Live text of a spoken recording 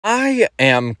I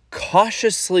am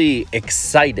cautiously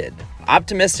excited,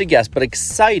 optimistic, yes, but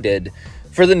excited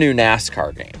for the new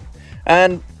NASCAR game.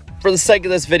 And for the sake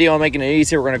of this video, I'm making it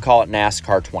easy. We're going to call it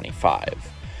NASCAR 25.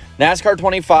 NASCAR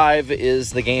 25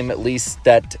 is the game, at least,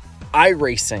 that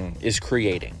iRacing is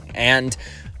creating. And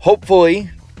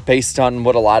hopefully, based on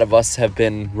what a lot of us have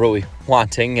been really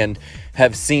wanting and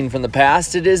have seen from the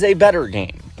past, it is a better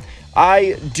game.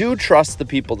 I do trust the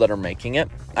people that are making it.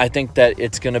 I think that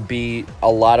it's going to be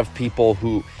a lot of people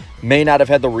who may not have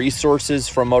had the resources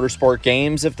from Motorsport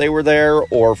Games if they were there,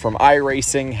 or from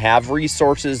iRacing have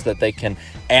resources that they can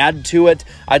add to it.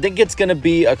 I think it's going to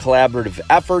be a collaborative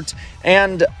effort,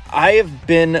 and I have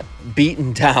been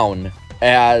beaten down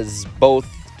as both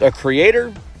a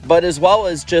creator, but as well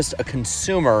as just a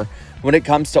consumer when it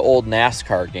comes to old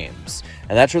NASCAR games.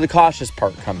 And that's where the cautious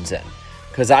part comes in,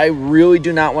 because I really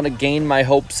do not want to gain my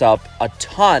hopes up a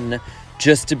ton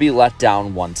just to be let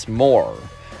down once more.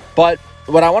 But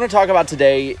what I want to talk about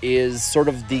today is sort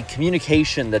of the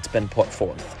communication that's been put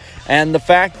forth, and the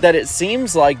fact that it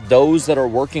seems like those that are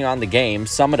working on the game,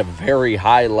 some at a very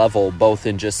high level, both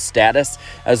in just status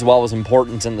as well as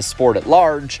importance in the sport at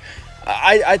large,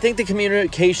 I think the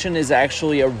communication is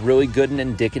actually a really good and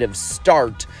indicative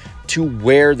start to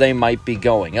where they might be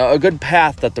going, a good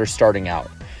path that they're starting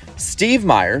out. Steve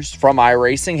Myers from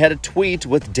iRacing had a tweet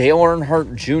with Dale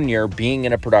Earnhardt Jr. being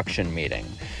in a production meeting.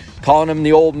 Calling him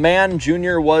the old man,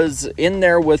 Jr. was in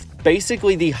there with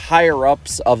basically the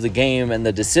higher-ups of the game and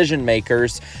the decision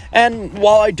makers. And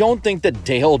while I don't think that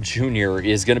Dale Jr.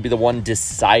 is going to be the one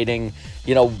deciding,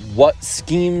 what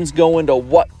schemes go into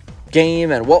what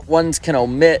game and what ones can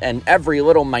omit and every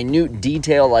little minute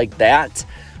detail like that,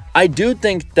 I do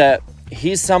think that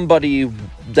he's somebody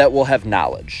that will have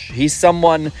knowledge. He's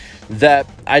someone that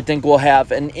I think will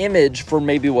have an image for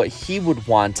maybe what he would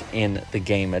want in the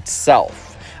game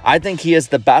itself. I think he is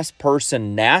the best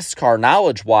person NASCAR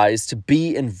knowledge-wise to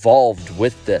be involved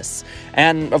with this.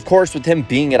 And of course, with him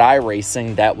being at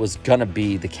iRacing, that was gonna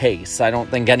be the case. I don't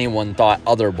think anyone thought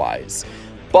otherwise.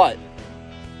 But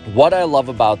what I love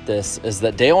about this is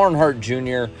that Dale Earnhardt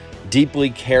Jr. deeply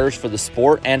cares for the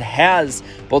sport and has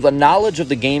both a knowledge of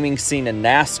the gaming scene in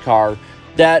NASCAR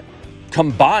that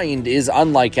combined is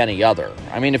unlike any other.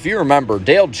 I mean, if you remember,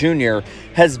 Dale Jr.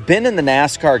 has been in the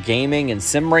NASCAR gaming and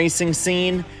sim racing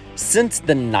scene since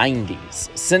the 90s,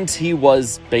 since he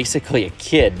was basically a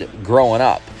kid growing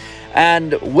up.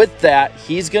 And with that,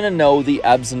 he's going to know the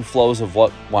ebbs and flows of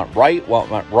what went right, what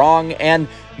went wrong, and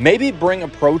maybe bring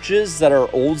approaches that are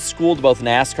old school to both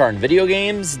NASCAR and video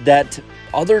games that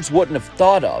others wouldn't have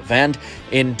thought of, and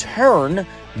in turn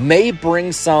may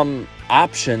bring some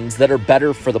options that are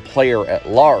better for the player at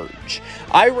large.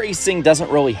 iRacing doesn't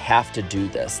really have to do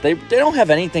this. They don't have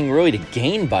anything really to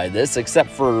gain by this except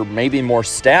for maybe more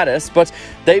status, but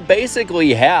they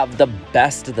basically have the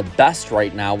best of the best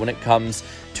right now when it comes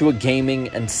to a gaming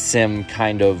and sim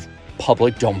kind of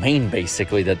public domain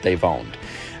basically that they've owned.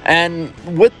 And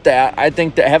with that, I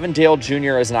think that having Dale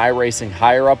Jr. as an iRacing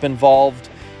higher up involved,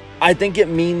 I think it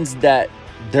means that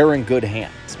they're in good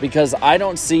hands, because I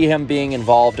don't see him being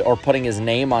involved or putting his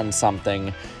name on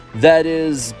something that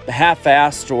is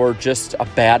half-assed or just a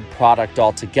bad product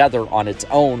altogether on its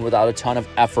own without a ton of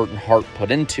effort and heart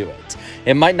put into it.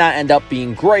 It might not end up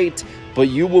being great, but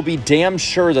you will be damn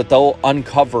sure that they'll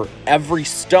uncover every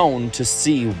stone to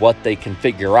see what they can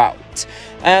figure out.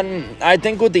 And I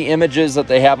think with the images that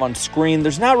they have on screen,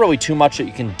 there's not really too much that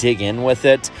you can dig in with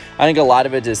it. I think a lot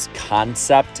of it is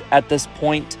concept at this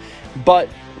point. But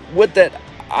with that,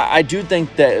 I do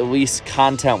think that at least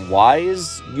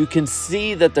content-wise, you can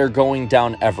see that they're going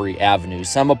down every avenue.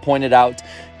 Some have pointed out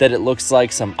that it looks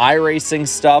like some iRacing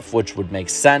stuff, which would make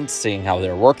sense, seeing how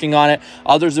they're working on it.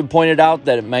 Others have pointed out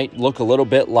that it might look a little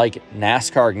bit like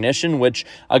NASCAR Ignition, which,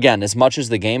 again, as much as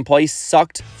the gameplay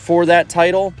sucked for that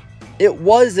title, it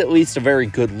was at least a very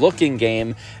good-looking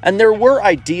game, and there were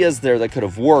ideas there that could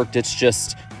have worked. It's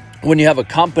just when you have a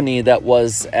company that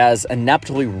was as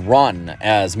ineptly run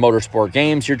as Motorsport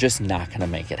Games, you're just not going to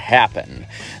make it happen.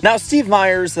 Now, Steve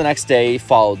Myers the next day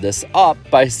followed this up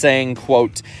by saying,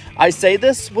 quote, "I say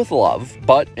this with love,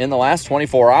 but in the last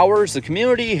 24 hours, the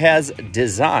community has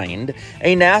designed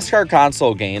a NASCAR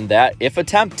console game that, if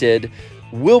attempted,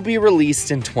 will be released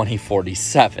in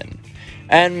 2047.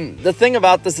 And the thing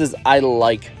about this is I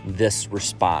like this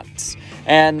response.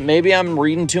 And maybe I'm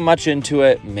reading too much into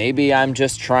it. Maybe I'm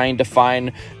just trying to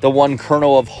find the one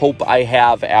kernel of hope I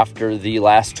have after the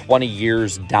last 20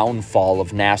 years downfall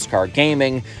of NASCAR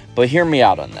gaming. But hear me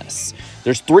out on this.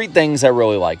 There's three things I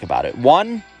really like about it.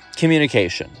 One,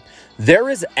 communication. There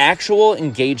is actual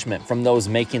engagement from those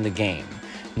making the game.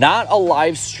 not a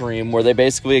live stream where they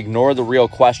basically ignore the real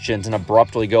questions and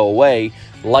abruptly go away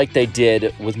like they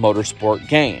did with Motorsport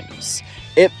Games.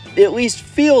 It at least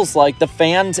feels like the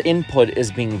fans' input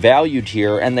is being valued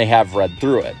here and they have read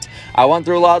through it. I went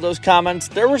through a lot of those comments.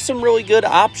 There were some really good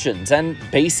options and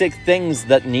basic things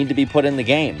that need to be put in the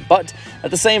game. But at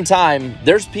the same time,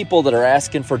 there's people that are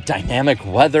asking for dynamic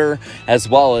weather, as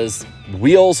well as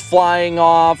wheels flying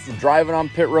off, driving on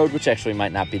pit road, which actually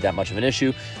might not be that much of an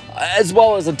issue, as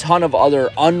well as a ton of other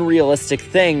unrealistic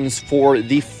things for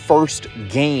the first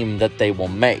game that they will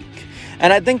make.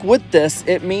 And I think with this,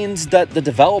 it means that the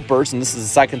developers, and this is the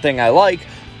second thing I like,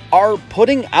 are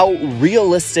putting out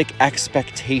realistic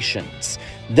expectations.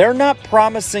 They're not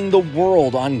promising the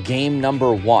world on game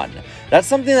number one. That's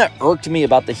something that irked me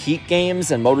about the Heat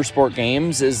games and Motorsport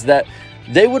Games, is that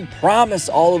they would promise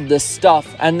all of this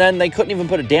stuff and then they couldn't even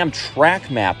put a damn track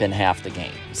map in half the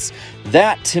games.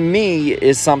 That, to me,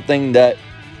 is something that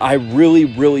I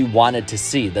really wanted to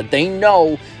see, that they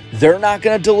know they're not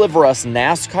going to deliver us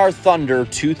NASCAR Thunder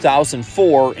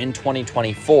 2004 in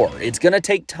 2024. It's going to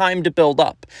take time to build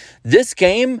up. This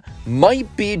game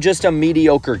might be just a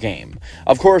mediocre game.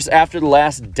 Of course, after the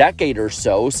last decade or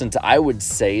so, since I would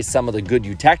say some of the good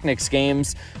Utechnics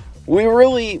games, we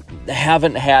really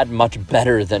haven't had much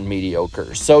better than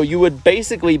mediocre. So you would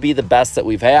basically be the best that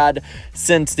we've had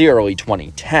since the early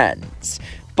 2010s.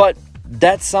 But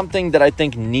that's something that I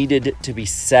think needed to be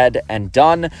said and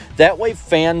done. That way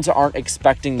fans aren't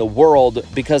expecting the world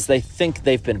because they think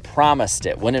they've been promised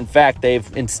it, when in fact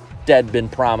they've instead been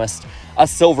promised a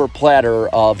silver platter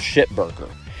of shitburger.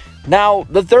 Now,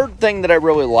 the third thing that I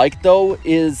really like, though,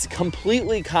 is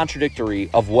completely contradictory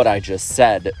of what I just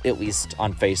said, at least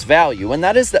on face value, and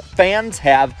that is that fans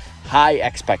have high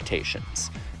expectations.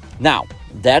 Now,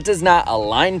 that does not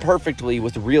align perfectly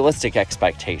with realistic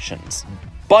expectations,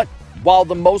 but while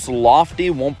the most lofty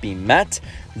won't be met,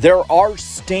 there are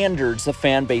standards the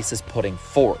fan base is putting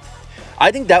forth.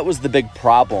 I think that was the big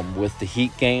problem with the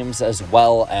Heat games as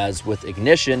well as with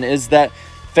Ignition, is that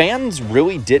fans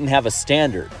really didn't have a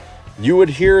standard. You would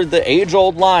hear the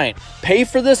age-old line, pay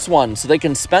for this one so they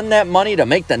can spend that money to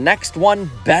make the next one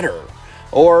better.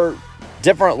 Or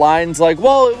different lines like,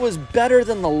 well, it was better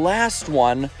than the last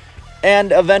one,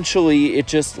 and eventually it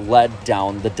just led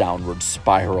down the downward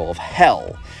spiral of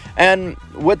hell. And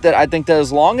with that, I think that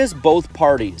as long as both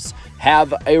parties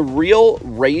have a real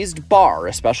raised bar,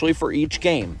 especially for each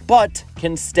game, but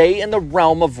can stay in the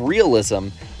realm of realism,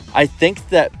 I think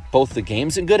that both the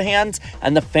game's in good hands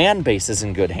and the fan base is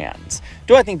in good hands.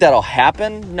 Do I think that'll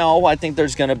happen? No, I think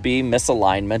there's going to be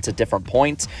misalignments at different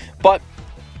points, but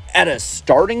at a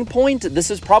starting point,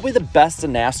 this is probably the best a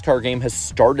NASCAR game has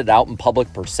started out in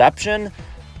public perception,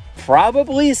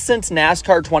 probably since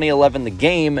NASCAR 2011 the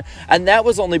game, and that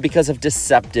was only because of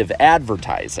deceptive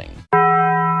advertising.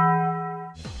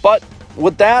 But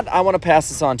with that, I want to pass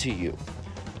this on to you.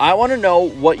 I want to know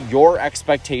what your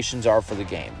expectations are for the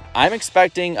game. I'm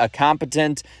expecting a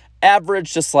competent,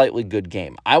 average to slightly good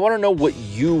game. I want to know what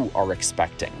you are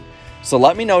expecting. So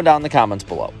let me know down in the comments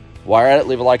below. While you're at it,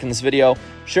 leave a like in this video,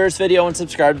 share this video, and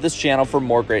subscribe to this channel for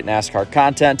more great NASCAR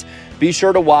content. Be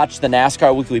sure to watch the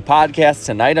NASCAR Weekly Podcast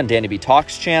tonight on Danny B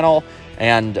Talks channel.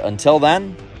 And until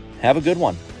then, have a good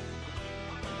one.